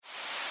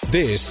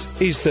This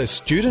is the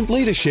Student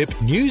Leadership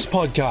News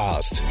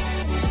Podcast.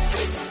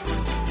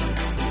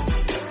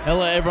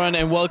 Hello everyone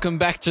and welcome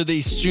back to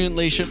the Student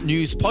Leadership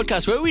News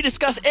Podcast, where we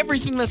discuss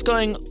everything that's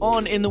going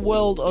on in the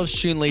world of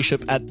student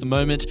leadership at the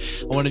moment.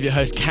 I'm one of your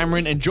hosts,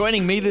 Cameron, and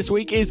joining me this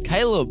week is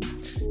Caleb.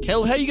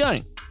 Caleb, how are you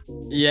going?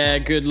 Yeah,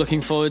 good.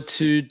 Looking forward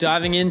to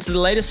diving into the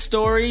latest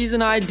stories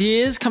and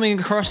ideas coming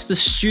across the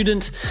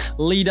student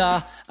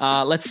leader,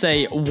 let's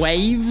say,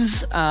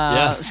 waves.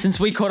 Since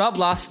we caught up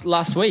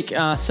last week,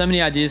 so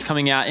many ideas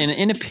coming out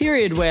in a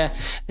period where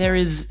there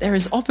is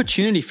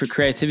opportunity for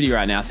creativity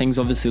right now. Things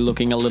obviously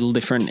looking a little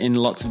different in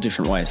lots of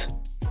different ways.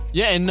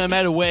 Yeah, and no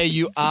matter where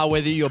you are,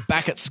 whether you're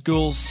back at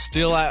school,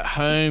 still at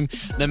home,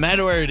 no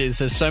matter where it is,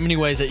 there's so many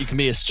ways that you can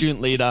be a student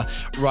leader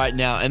right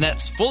now. And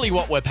that's fully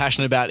what we're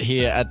passionate about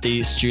here at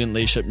the Student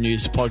Leadership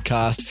News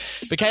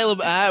Podcast. But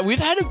Caleb, we've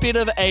had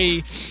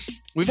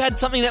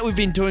something that we've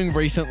been doing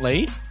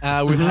recently.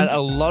 We've had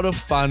a lot of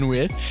fun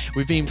with.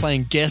 We've been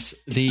playing Guess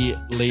the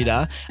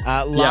Leader.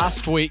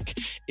 Last week,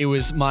 it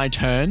was my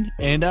turn.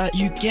 And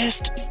you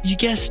guessed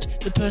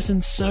the person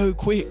so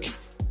quick.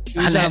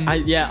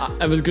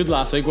 It was good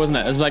last week, wasn't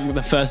it? It was like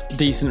the first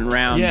decent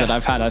round that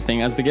I've had, I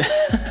think, as the guest.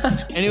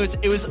 And it was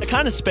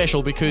kind of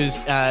special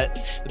because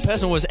the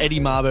person was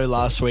Eddie Marbo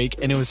last week,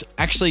 and it was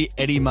actually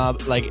a day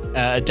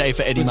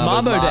for Eddie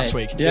Marbo last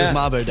week. Yeah. It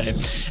was Marbo Day.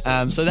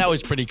 So that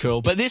was pretty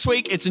cool. But this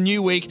week, it's a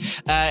new week,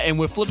 and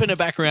we're flipping it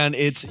back around.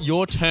 It's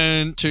your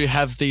turn to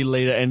have the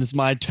leader, and it's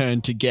my turn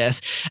to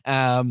guess.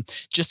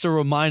 Just a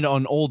reminder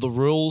on all the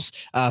rules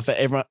for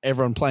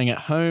everyone playing at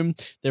home.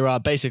 There are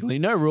basically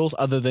no rules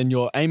other than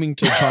your aim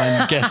to try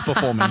and guess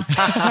before me.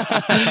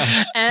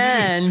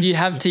 And you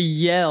have to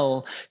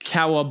yell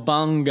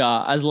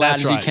Cowabunga as loud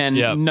as you can,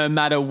 no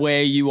matter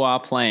where you are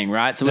playing,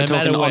 right? So we're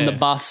talking on the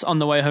bus, on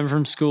the way home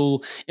from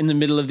school, in the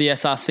middle of the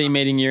SRC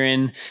meeting you're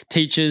in.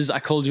 Teachers,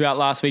 I called you out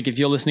last week. If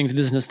you're listening to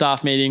this in a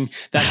staff meeting,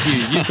 that's you.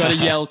 You've got to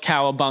yell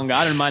Cowabunga.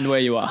 I don't mind where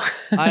you are.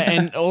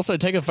 And also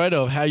take a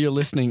photo of how you're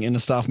listening in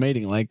a staff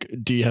meeting. Like,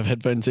 do you have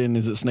headphones in?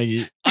 Is it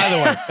sneaky? Either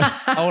way,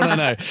 I want to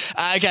know.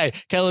 Okay,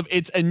 Caleb,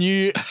 it's a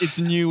new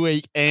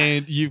week.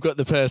 And you've got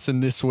the person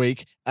this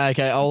week.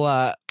 Okay,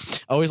 I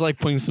always like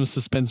putting some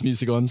suspense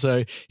music on.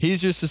 So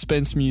here's your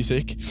suspense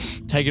music.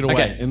 Take it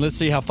away, and let's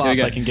see how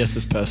fast I can guess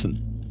this person.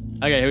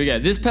 Okay, here we go.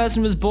 This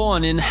person was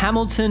born in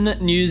Hamilton,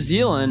 New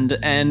Zealand,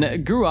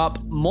 and grew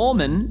up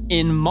Mormon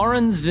in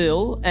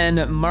Morrinsville and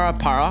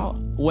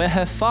Murrapara, where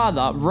her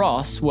father,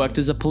 Ross, worked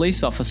as a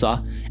police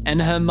officer, and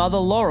her mother,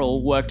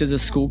 Laurel, worked as a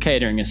school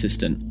catering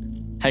assistant.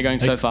 How you going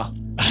so far?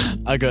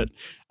 I got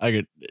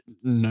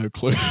no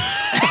clue.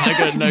 I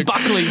got no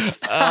Buckley's.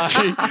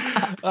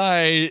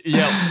 I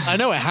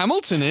know where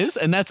Hamilton is,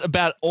 and that's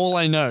about all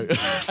I know.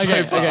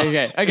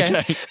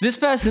 Okay. This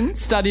person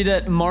studied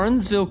at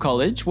Morrinsville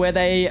College, where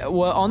they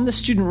were on the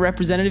Student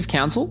Representative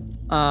Council,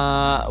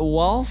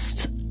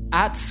 whilst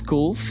at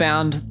school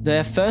found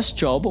their first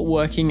job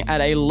working at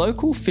a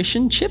local fish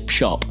and chip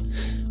shop.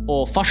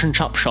 Or fish and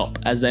chop shop,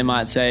 as they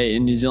might say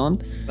in New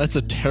Zealand. That's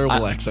a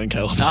terrible accent,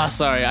 Caleb.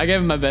 Sorry. I gave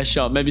him my best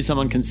shot. Maybe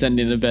someone can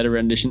send in a better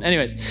rendition.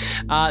 Anyways,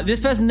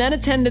 this person then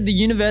attended the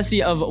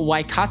University of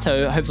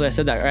Waikato, hopefully I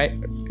said that right,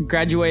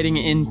 graduating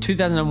in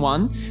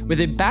 2001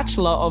 with a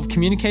Bachelor of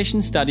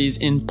Communication Studies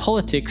in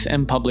Politics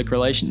and Public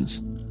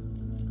Relations.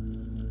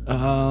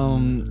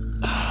 I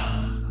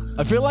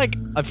feel like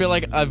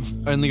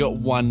I've only got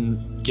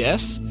one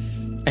guess.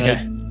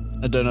 Okay.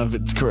 I don't know if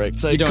it's correct.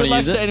 So good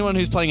luck to anyone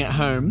who's playing at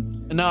home.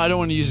 No, I don't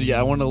want to use it yet.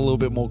 I want a little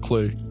bit more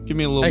clue. Give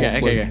me a little more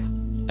clue.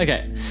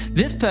 Okay.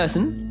 This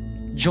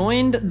person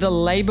joined the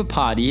Labour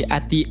Party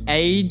at the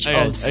age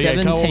of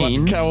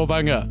 17.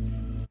 Cowabunga.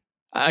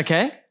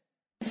 Okay.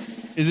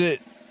 Is it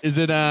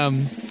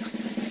Jacinda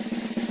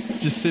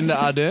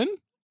Ardern?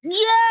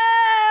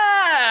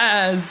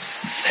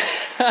 Yes!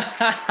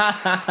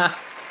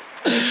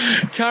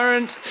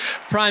 Current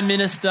Prime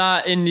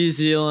Minister in New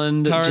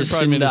Zealand,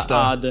 Jacinda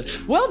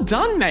Ardern. Well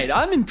done, mate.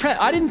 I'm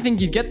impressed. I didn't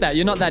think you'd get that.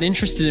 You're not that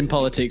interested in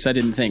politics, I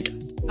didn't think.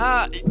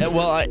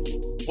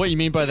 What you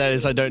mean by that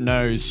is I don't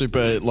know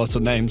super lots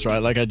of names, right?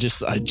 Like I just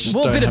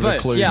don't have a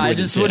clue. Yeah, I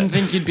just wouldn't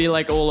think you'd be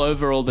like all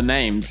over all the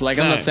names. Like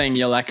I'm not saying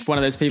you're like one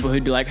of those people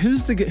who'd be like,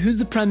 who's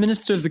the Prime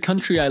Minister of the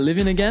country I live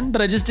in again?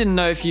 But I just didn't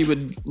know if you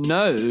would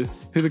know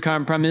who the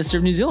current Prime Minister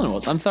of New Zealand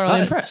was. I'm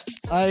thoroughly impressed.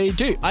 I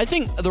do. I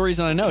think the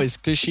reason I know is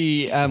because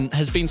she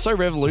has been so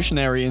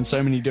revolutionary in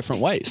so many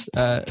different ways.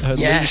 Her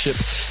leadership,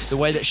 the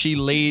way that she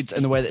leads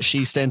and the way that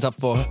she stands up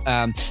for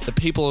the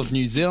people of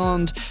New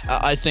Zealand,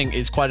 I think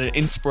is quite an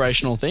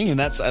inspirational thing. And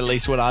that's at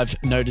least what I've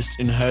noticed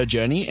in her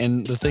journey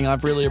and the thing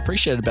I've really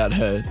appreciated about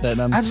her. That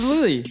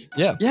Absolutely.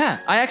 Yeah.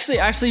 I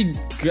actually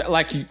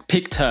like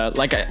picked her.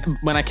 Like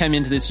when I came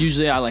into this,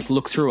 usually I like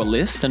look through a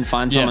list and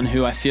find someone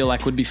who I feel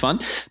like would be fun.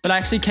 But I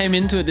actually came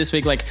into it this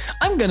week like,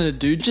 I'm going to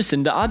do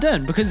Jacinda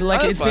Ardern because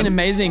like it's been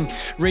amazing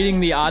reading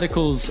the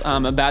articles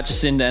about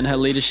Jacinda and her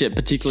leadership,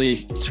 particularly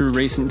through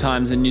recent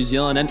times in New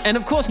Zealand. And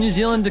of course, New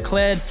Zealand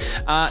declared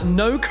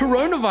no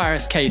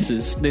coronavirus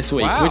cases this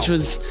week, which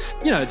was,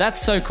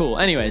 that's so cool.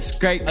 Anyways,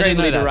 Great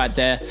leader right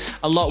there.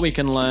 A lot we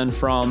can learn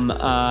from,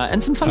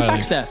 and some fun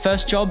facts there.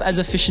 First job as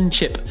a fish and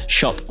chip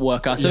shop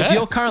worker. So if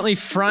you're currently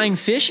frying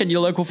fish at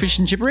your local fish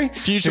and chippery,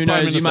 who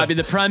knows, you might be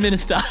the Prime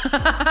Minister.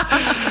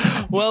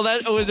 Well,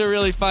 that was a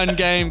really fun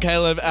game,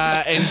 Caleb,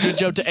 and good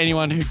job to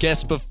anyone who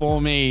guessed before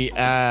me.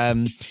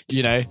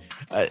 It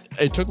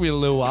took me a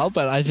little while,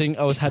 but I think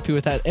I was happy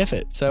with that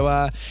effort.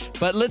 So,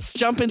 but let's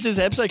jump into this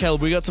episode,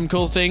 Caleb. We got some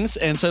cool things,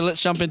 and so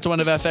let's jump into one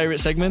of our favorite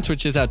segments,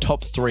 which is our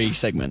top 3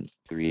 segment.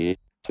 3,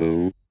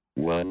 2,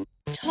 1.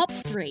 Top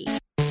 3.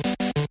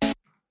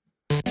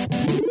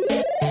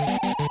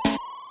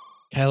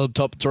 Caleb,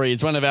 top 3.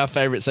 It's one of our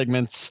favorite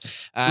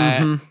segments.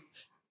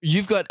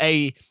 You've got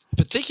a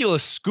particular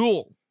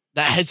school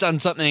that has done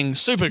something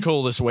super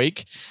cool this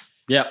week.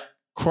 Yep.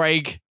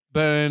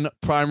 Craigburn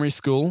Primary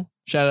School.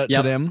 Shout out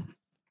to them.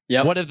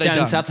 Yep. What have they done?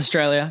 Down in South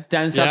Australia,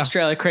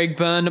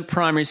 Craigburn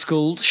Primary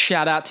School.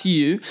 Shout out to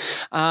you.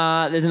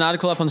 There's an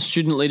article up on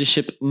Student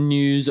Leadership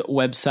News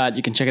website.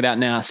 You can check it out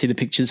now, see the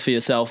pictures for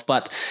yourself.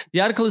 But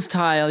the article is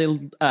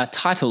titled,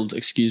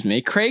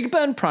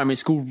 Craigburn Primary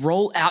School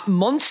roll out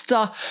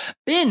monster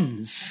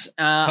bins.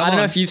 I don't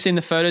know if you've seen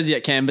the photos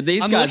yet, Cam, but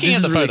these guys,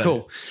 this is really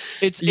cool.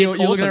 It's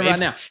awesome. Looking at it right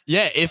now.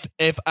 Yeah, if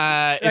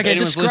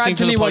anyone's listening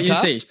to the podcast. What you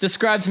see.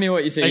 Describe to me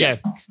what you see. Okay,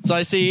 so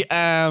I see,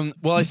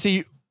 I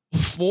see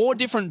 4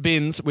 different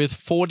bins with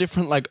 4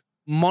 different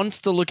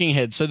monster looking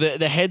heads. So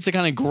the heads are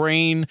kind of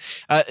green.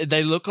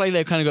 They look like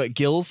they've kind of got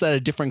gills that are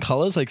different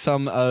colors. Like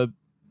some, I've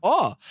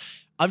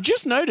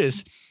just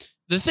noticed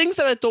the things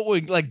that I thought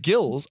were like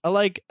gills are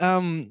like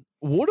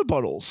water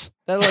bottles.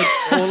 They're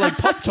like, or like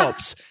pop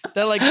tops.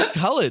 They're like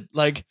colored.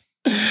 Like,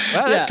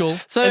 wow, that's cool.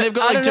 So and they've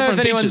got like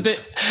different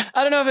features.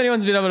 I don't know if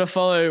anyone's been able to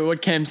follow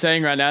what Cam's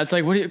saying right now. It's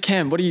like, are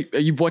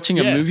you watching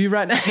a movie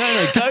right now?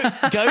 No.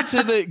 Go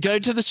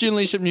to the Student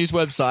Leadership News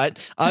website.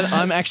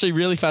 I'm actually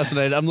really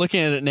fascinated. I'm looking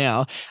at it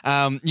now.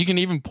 You can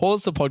even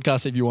pause the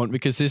podcast if you want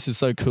because this is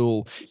so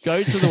cool.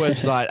 Go to the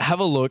website, have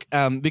a look,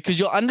 because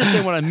you'll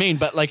understand what I mean.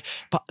 But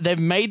they've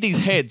made these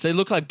heads. They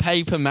look like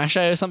paper mache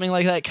or something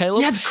like that,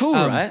 Caleb. Yeah, it's cool,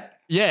 right?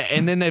 Yeah,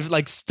 and then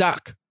they've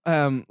stuck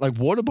like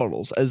water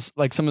bottles as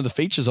like some of the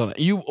features on it.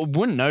 You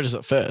wouldn't notice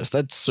at first.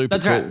 That's super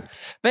cool. Right.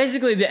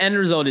 Basically, the end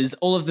result is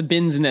all of the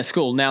bins in their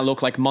school now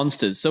look like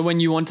monsters. So when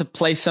you want to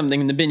place something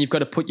in the bin, you've got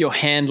to put your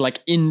hand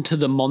into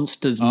the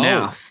monster's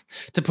mouth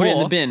to put it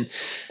in the bin.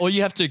 Or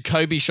you have to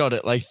Kobe shot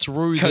it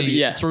through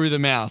the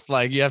mouth.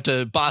 Like you have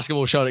to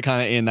basketball shot it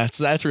kind of in.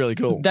 That's really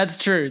cool.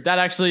 That's true.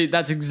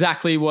 That's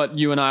exactly what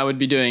you and I would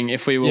be doing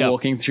if we were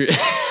walking through.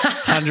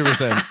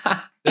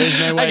 100%. There's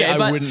no way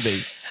I wouldn't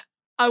be.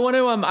 I want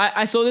to.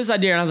 I saw this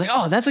idea and I was like,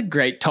 "Oh, that's a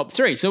great top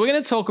 3." So we're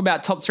going to talk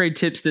about top 3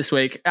 tips this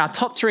week. Our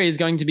top 3 is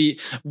going to be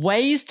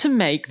ways to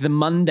make the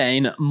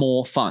mundane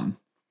more fun.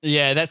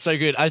 Yeah, that's so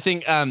good. I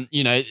think, and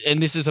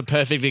this is a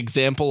perfect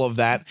example of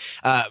that.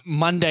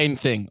 Mundane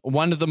thing.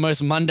 One of the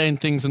most mundane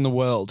things in the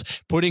world.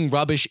 Putting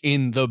rubbish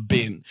in the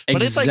bin.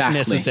 But it's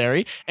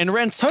necessary. And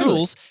around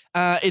schools,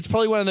 it's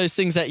probably one of those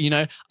things that,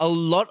 a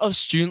lot of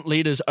student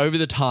leaders over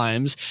the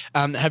times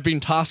have been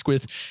tasked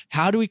with.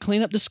 How do we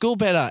clean up the school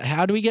better?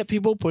 How do we get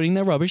people putting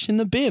their rubbish in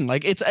the bin?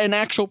 Like it's an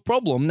actual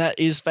problem that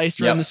is faced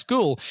around the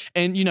school.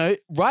 And,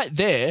 right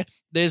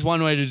there's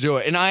one way to do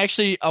it. And I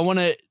want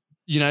to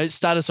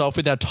start us off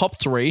with our top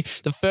 3.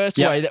 The first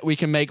way that we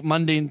can make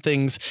mundane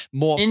things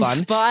more fun.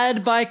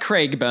 Inspired by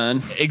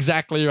Craigburn.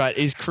 Exactly right.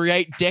 Is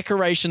create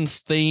decorations,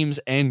 themes,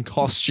 and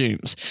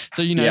costumes.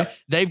 So,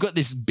 they've got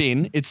this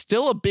bin. It's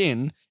still a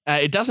bin.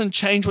 It doesn't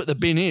change what the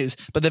bin is,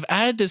 but they've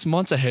added this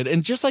monster head.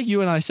 And just like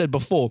you and I said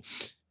before,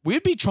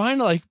 we'd be trying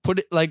to put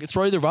it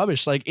throw the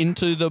rubbish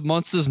into the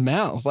monster's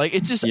mouth.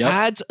 It just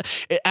adds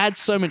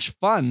so much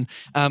fun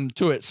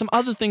to it. Some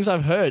other things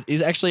I've heard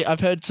is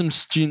I've heard some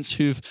students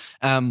who've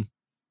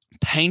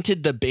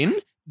painted the bin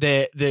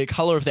the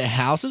color of their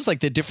houses, like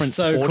their different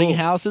sporting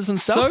houses and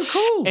stuff. So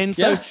cool. And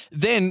so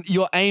then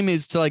your aim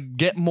is to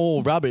get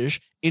more rubbish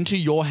into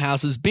your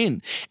house's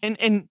bin.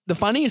 And the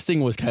funniest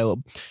thing was,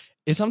 Caleb,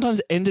 it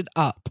sometimes ended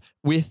up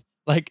with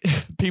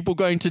people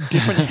going to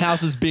different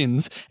houses'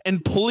 bins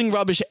and pulling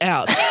rubbish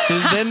out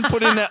and then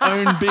put in their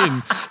own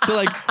bin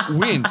to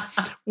win.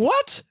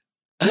 What?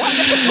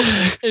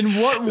 In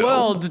what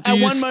world do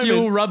you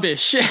steal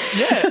rubbish?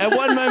 At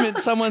one moment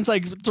someone's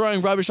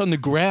throwing rubbish on the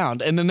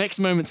ground, and the next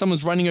moment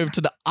someone's running over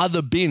to the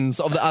other bins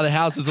of the other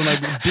houses and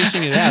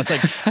dishing it out.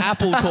 It's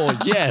apple core,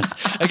 yes.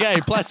 Okay,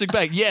 plastic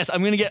bag, yes.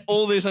 I'm going to get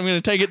all this. I'm going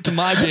to take it to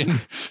my bin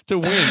to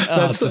win.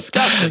 It's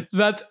disgusting.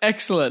 That's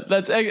excellent.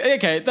 That's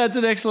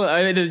an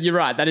excellent. You're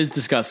right. That is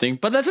disgusting,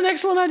 but that's an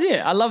excellent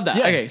idea. I love that.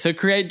 Yeah. Okay, so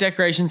create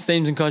decorations,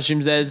 themes, and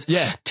costumes. There's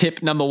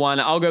tip number 1.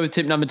 I'll go with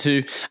tip number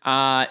 2.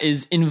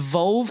 Is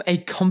involve a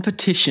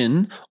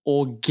competition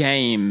or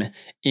game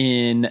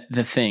in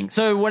the thing.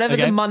 So whatever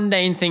the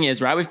mundane thing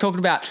is, right? We've talked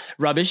about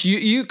rubbish.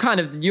 You kind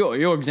of,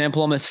 your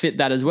example almost fit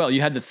that as well.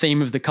 You had the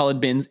theme of the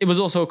colored bins. It was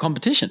also a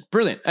competition.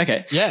 Brilliant.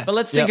 Okay. Yeah. But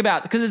let's think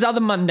about, because there's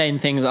other mundane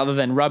things other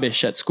than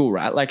rubbish at school,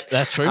 right? Like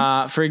that's true.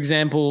 For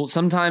example,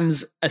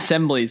 sometimes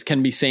assemblies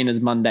can be seen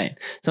as mundane.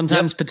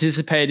 Sometimes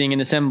participating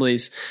in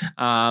assemblies,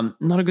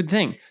 not a good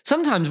thing.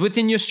 Sometimes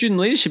within your student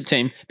leadership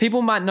team,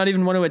 people might not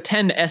even want to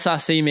attend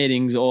SRC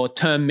meetings or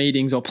term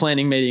meetings or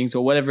planning meetings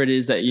or whatever it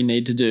is that you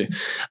need to do,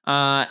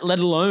 let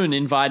alone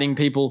inviting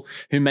people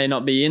who may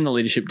not be in the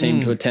leadership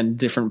team to attend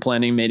different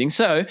planning meetings.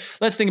 So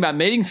let's think about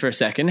meetings for a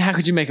second. How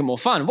could you make it more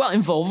fun? Well,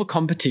 involve a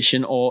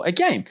competition or a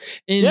game.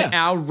 In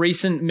our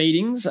recent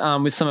meetings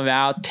with some of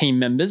our team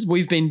members,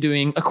 we've been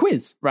doing a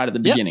quiz right at the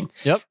beginning,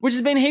 which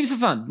has been heaps of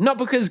fun. Not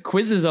because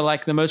quizzes are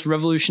like the most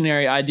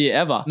revolutionary idea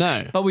ever,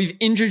 but we've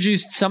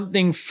introduced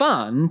something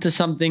fun to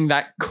something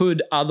that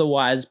could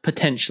otherwise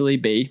potentially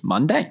be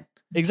mundane.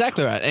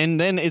 Exactly right. And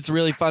then it's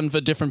really fun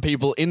for different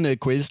people in the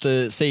quiz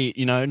to see,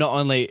 not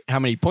only how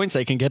many points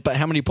they can get, but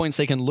how many points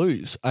they can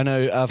lose. I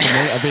know for me,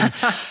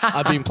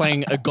 I've been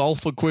playing a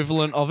golf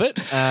equivalent of it.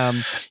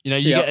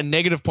 You get a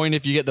negative point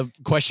if you get the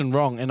question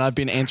wrong. And I've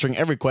been answering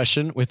every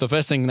question with the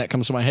first thing that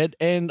comes to my head.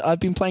 And I've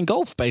been playing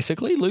golf,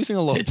 basically, losing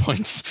a lot of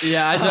points.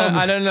 Yeah,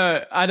 I don't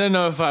know. I don't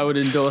know if I would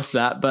endorse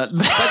that, but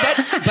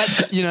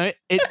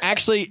it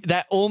actually,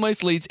 that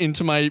almost leads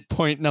into my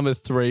point number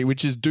 3,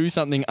 which is do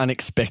something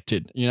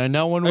unexpected.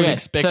 No one would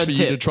expect for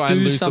you to try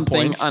and lose the points. Do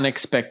something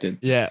unexpected.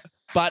 Yeah.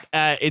 But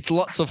it's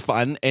lots of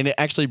fun, and it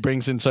actually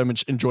brings in so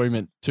much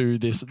enjoyment to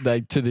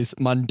this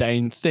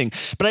mundane thing.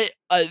 But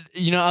I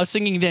was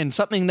thinking then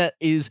something that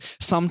is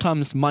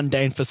sometimes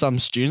mundane for some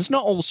students,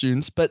 not all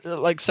students, but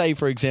like say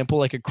for example,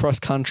 like a cross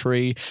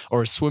country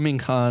or a swimming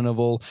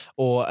carnival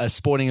or a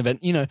sporting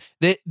event.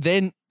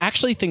 They're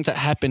actually things that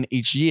happen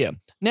each year.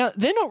 Now,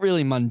 they're not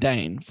really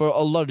mundane for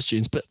a lot of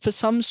students, but for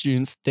some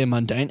students, they're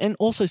mundane. And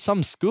also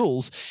some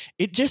schools,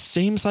 it just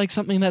seems like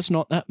something that's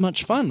not that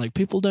much fun. Like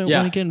people don't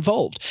want to get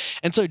involved.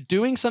 And so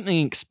doing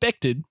something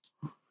expected,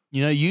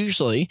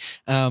 usually,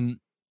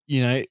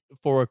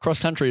 for a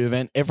cross-country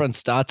event, everyone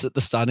starts at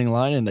the starting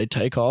line and they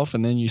take off,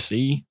 and then you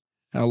see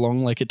how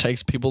long it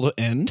takes people to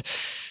end.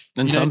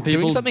 And some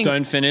people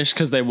don't finish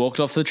because they walked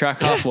off the track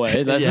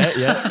halfway.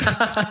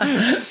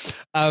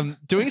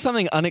 Doing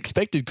something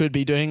unexpected could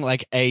be doing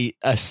like a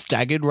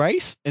staggered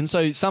race. And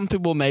so some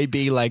people may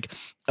be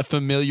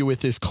familiar with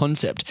this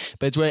concept,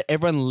 but it's where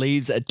everyone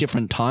leaves at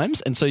different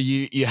times. And so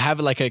you have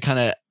like a kind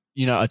of,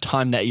 a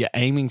time that you're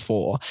aiming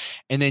for,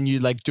 and then you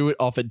do it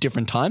off at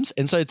different times.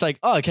 And so it's like,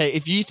 oh, okay,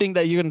 if you think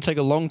that you're going to take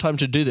a long time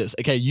to do this,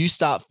 okay, you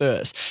start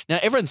first. Now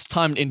everyone's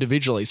timed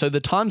individually. So the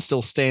time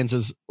still stands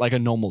as like a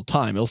normal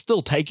time. It'll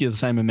still take you the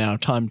same amount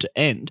of time to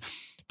end.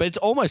 But it's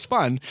almost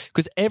fun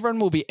because everyone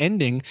will be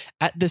ending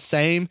at the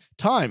same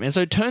time. And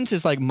so it turns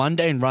this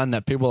mundane run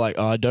that people are like,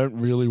 oh, I don't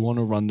really want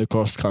to run the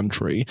cross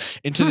country,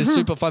 into this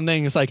super fun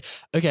thing. It's like,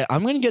 okay,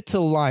 I'm going to get to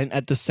the line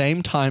at the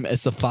same time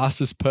as the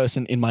fastest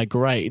person in my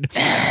grade.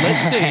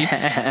 Let's see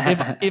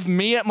if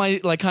me at my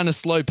kind of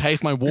slow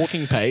pace, my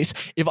walking pace,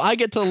 if I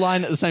get to the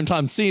line at the same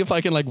time, see if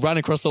I can run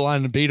across the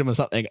line and beat him or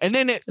something. And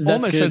then it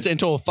almost turns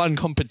into a fun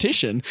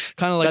competition,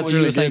 kind of like what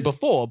you were saying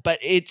before. But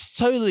it's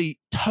totally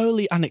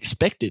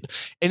unexpected.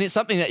 And it's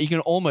something that you can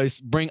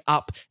almost bring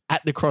up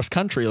at the cross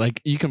country.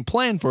 You can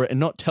plan for it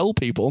and not tell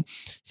people,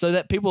 so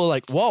that people are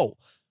like, whoa,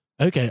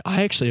 okay,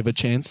 I actually have a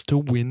chance to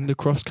win the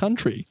cross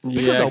country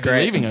because I'll be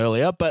leaving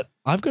earlier, but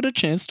I've got a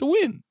chance to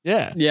win.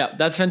 Yeah. Yeah,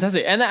 that's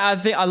fantastic. And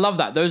I love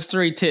that. Those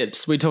 3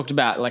 tips we talked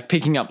about,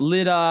 picking up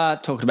litter,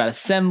 talked about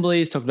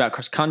assemblies, talked about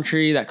cross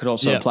country. That could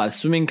also apply to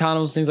swimming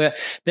carnivals, things like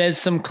that. There's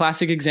some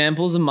classic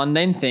examples of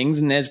mundane things,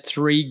 and there's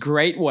 3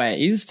 great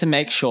ways to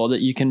make sure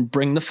that you can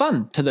bring the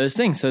fun to those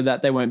things so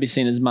that they won't be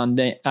seen as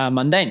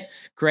mundane.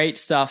 Great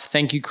stuff.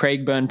 Thank you,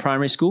 Craigburn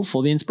Primary School,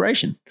 for the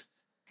inspiration.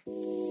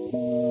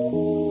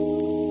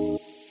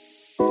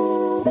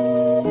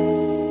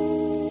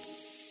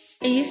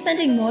 Are you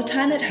spending more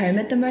time at home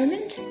at the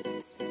moment?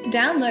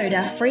 Download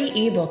our free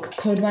ebook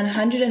called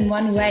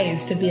 101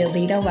 Ways to Be a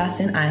Leader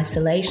Whilst in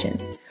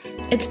Isolation.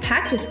 It's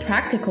packed with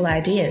practical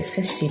ideas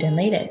for student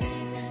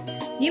leaders.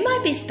 You might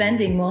be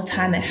spending more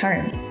time at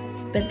home,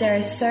 but there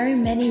are so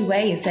many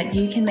ways that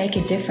you can make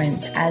a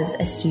difference as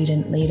a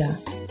student leader.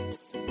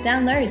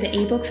 Download the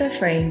ebook for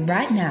free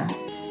right now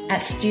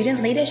at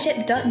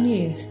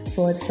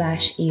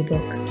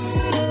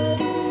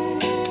studentleadership.news/ebook.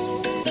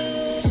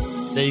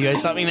 There you go.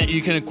 Something that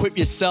you can equip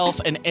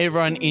yourself and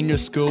everyone in your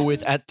school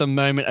with at the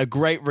moment. A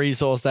great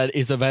resource that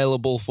is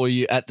available for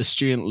you at the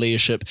Student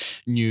Leadership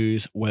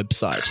News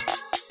website.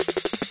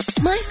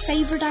 My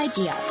favourite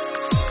idea.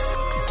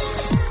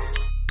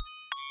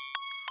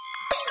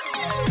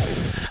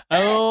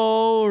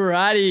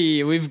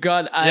 Alrighty, we've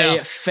got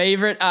a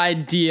favorite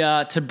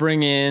idea to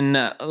bring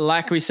in.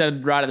 Like we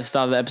said right at the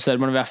start of the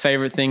episode, one of our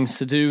favorite things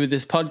to do with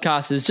this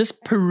podcast is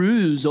just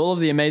peruse all of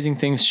the amazing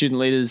things student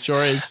leaders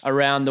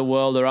around the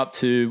world are up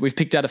to. We've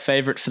picked out a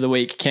favorite for the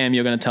week. Cam,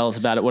 you're going to tell us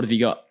about it. What have you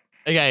got?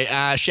 Okay,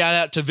 shout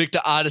out to Victor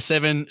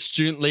Arta7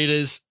 student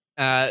leaders.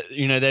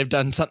 They've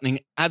done something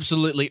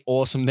absolutely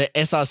awesome. Their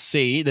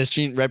SRC, their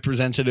Student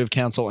Representative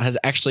Council, has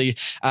actually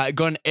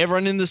gotten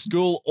everyone in the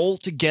school all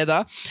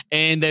together,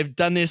 and they've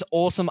done this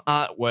awesome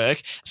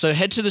artwork. So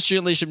head to the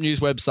Student Leadership News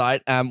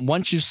website.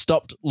 Once you've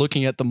stopped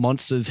looking at the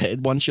monster's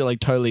head, once you're like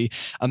totally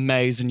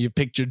amazed and you've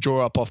picked your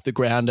jaw up off the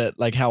ground at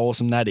like how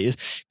awesome that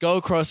is, go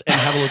across and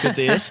have a look at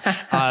this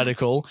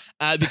article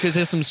because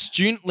there's some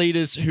student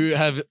leaders who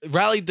have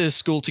rallied the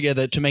school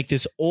together to make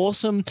this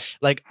awesome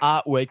like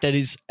artwork that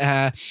is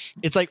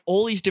it's like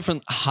all these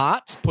different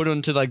hearts put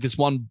onto like this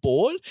one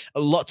board,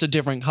 lots of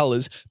different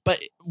colors, but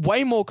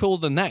way more cool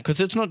than that because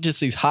it's not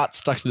just these hearts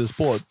stuck to this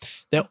board.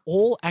 They're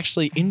all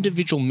actually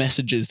individual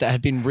messages that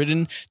have been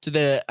written to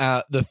the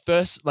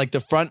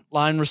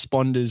frontline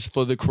responders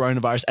for the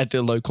coronavirus at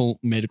their local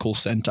medical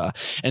center.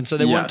 And so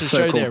they want to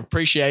show their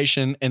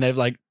appreciation, and they've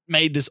like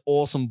made this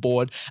awesome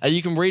board.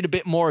 You can read a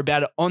bit more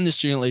about it on the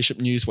Student Leadership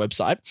News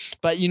website.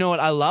 But you know what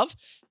I love?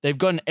 They've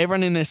gotten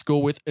everyone in their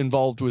school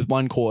involved with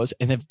one cause,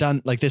 and they've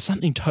done like there's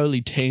something totally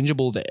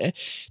tangible there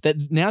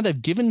that now they've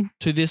given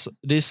to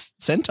this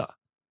center.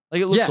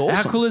 Like it looks awesome.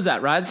 How cool is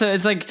that, right? So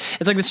it's like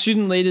the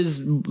student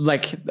leaders,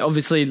 like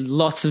obviously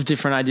lots of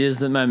different ideas at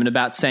the moment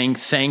about saying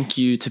thank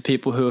you to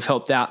people who have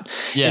helped out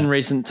in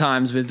recent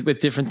times with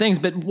different things.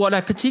 But what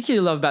I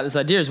particularly love about this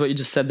idea is what you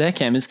just said there,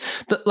 Cam, is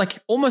that like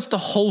almost the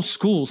whole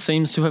school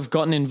seems to have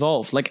gotten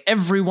involved. Like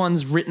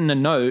everyone's written a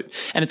note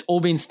and it's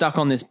all been stuck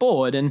on this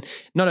board. And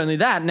not only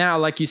that, now,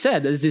 like you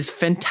said, there's this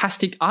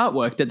fantastic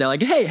artwork that they're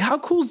like, hey, how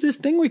cool is this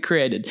thing we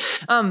created?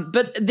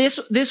 But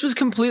this was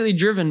completely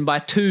driven by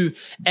two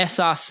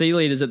SRC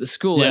leaders at the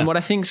school. Yeah. And what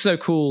I think is so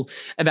cool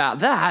about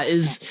that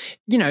is,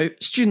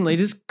 student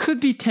leaders could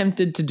be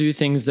tempted to do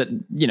things that,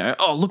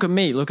 oh, look at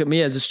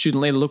me as a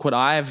student leader, look what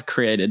I've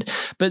created.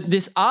 But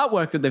this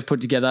artwork that they've put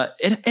together,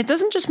 it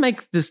doesn't just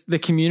make the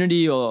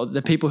community or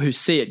the people who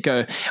see it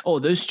go, oh,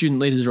 those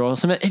student leaders are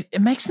awesome.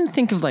 It makes them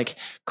think of like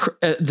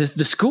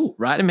the school,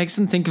 right? It makes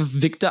them think of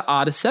Victor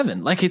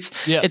Arta7. Like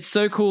it's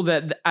so cool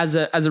that as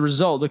a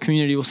result, the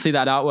community will see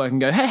that artwork and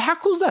go, hey, how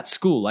cool is that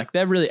school? Like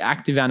they're really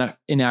active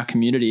in our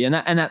community.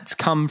 And that's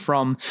come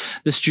from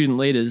the student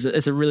leaders.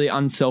 It's a really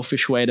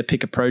unselfish way to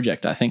pick a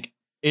project, I think.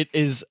 It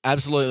is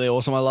absolutely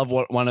awesome. I love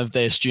what one of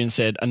their students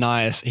said,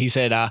 Anais. He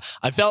said, I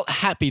felt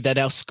happy that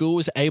our school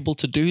was able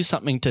to do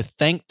something to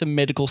thank the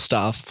medical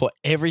staff for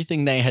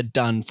everything they had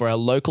done for our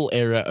local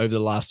area over the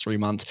last 3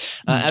 months.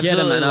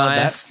 Absolutely love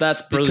that.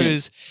 That's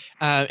brilliant.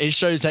 Because it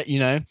shows that,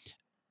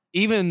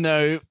 even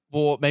though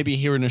for maybe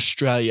here in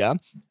Australia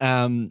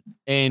and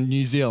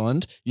New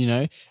Zealand,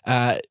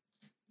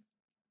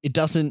 it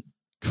doesn't,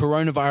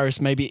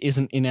 coronavirus maybe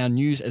isn't in our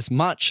news as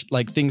much.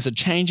 Like things are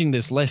changing.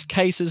 There's less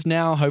cases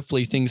now.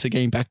 Hopefully things are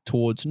getting back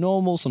towards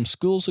normal. Some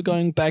schools are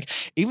going back.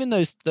 Even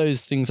those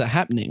things are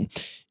happening,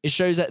 it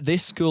shows that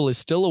this school is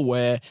still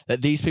aware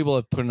that these people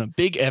have put in a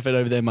big effort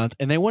over their month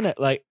and they want to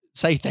like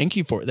say thank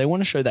you for it. They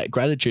want to show that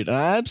gratitude. And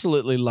I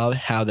absolutely love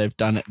how they've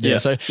done it there.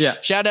 So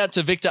shout out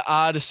to Victor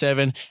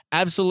Arta7.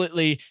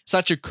 Absolutely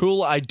such a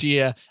cool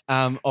idea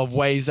of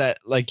ways that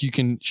like you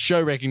can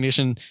show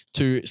recognition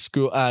to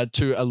school,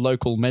 to a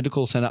local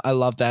medical center. I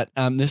love that.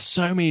 There's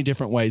so many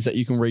different ways that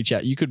you can reach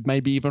out. You could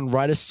maybe even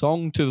write a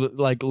song to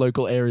like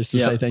local areas to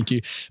say thank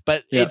you.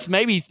 But it's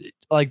maybe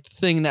like the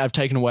thing that I've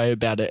taken away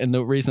about it. And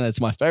the reason that's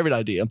my favorite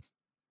idea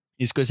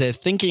is because they're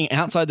thinking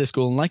outside their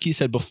school. And like you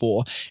said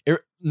before, it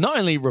not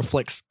only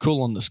reflects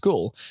cool on the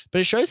school,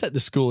 but it shows that the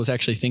school is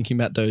actually thinking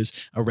about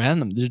those around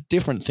them. There's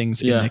different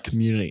things in their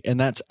community. And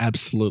that's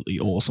absolutely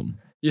awesome.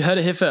 You heard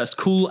it here first.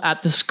 Cool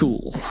at the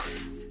school.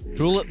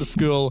 Cool at the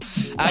school.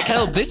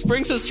 Caleb, this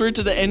brings us through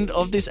to the end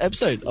of this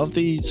episode of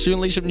the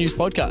Student Leadership News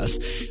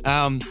podcast.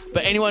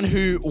 But anyone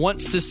who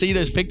wants to see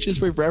those pictures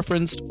we've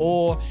referenced,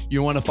 or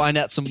you want to find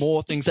out some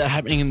more things that are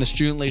happening in the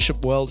student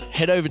leadership world,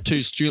 head over to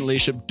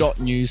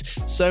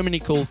studentleadership.news. So many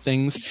cool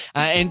things.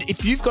 And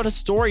if you've got a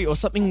story or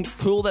something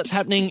cool that's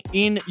happening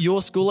in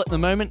your school at the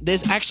moment,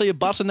 there's actually a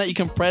button that you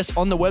can press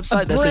on the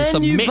website that says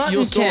submit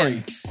your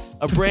story.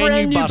 A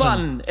brand new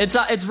button.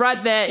 It's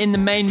right there in the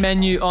main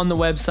menu on the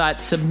website.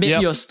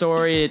 Submit your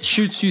story. It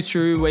shoots you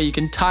through where you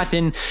can type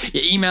in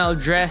your email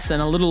address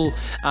and a little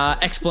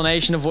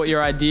explanation of what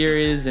your idea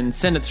is and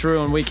send it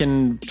through, and we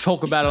can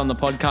talk about it on the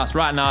podcast,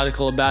 write an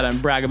article about it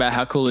and brag about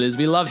how cool it is.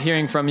 We love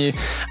hearing from you.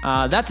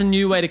 That's a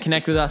new way to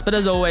connect with us. But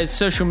as always,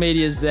 social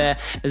media is there.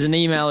 There's an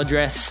email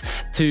address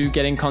to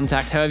get in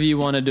contact. However you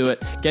want to do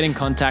it, get in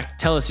contact.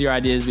 Tell us your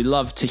ideas. We'd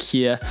love to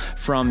hear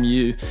from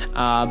you.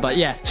 But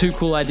yeah, 2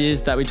 cool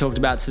ideas that we talked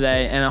about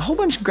today, and a whole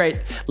bunch of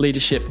great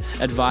leadership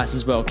advice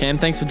as well. Cam,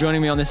 thanks for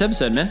joining me on this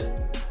episode, man.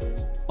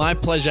 My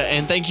pleasure,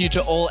 and thank you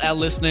to all our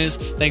listeners.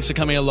 Thanks for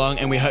coming along,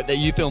 and we hope that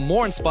you feel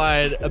more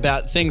inspired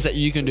about things that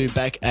you can do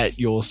back at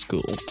your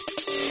school.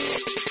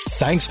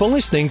 Thanks for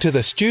listening to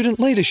the Student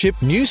Leadership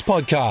News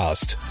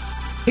Podcast.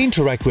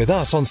 Interact with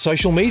us on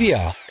social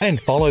media and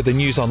follow the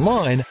news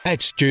online at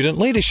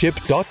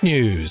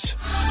studentleadership.news.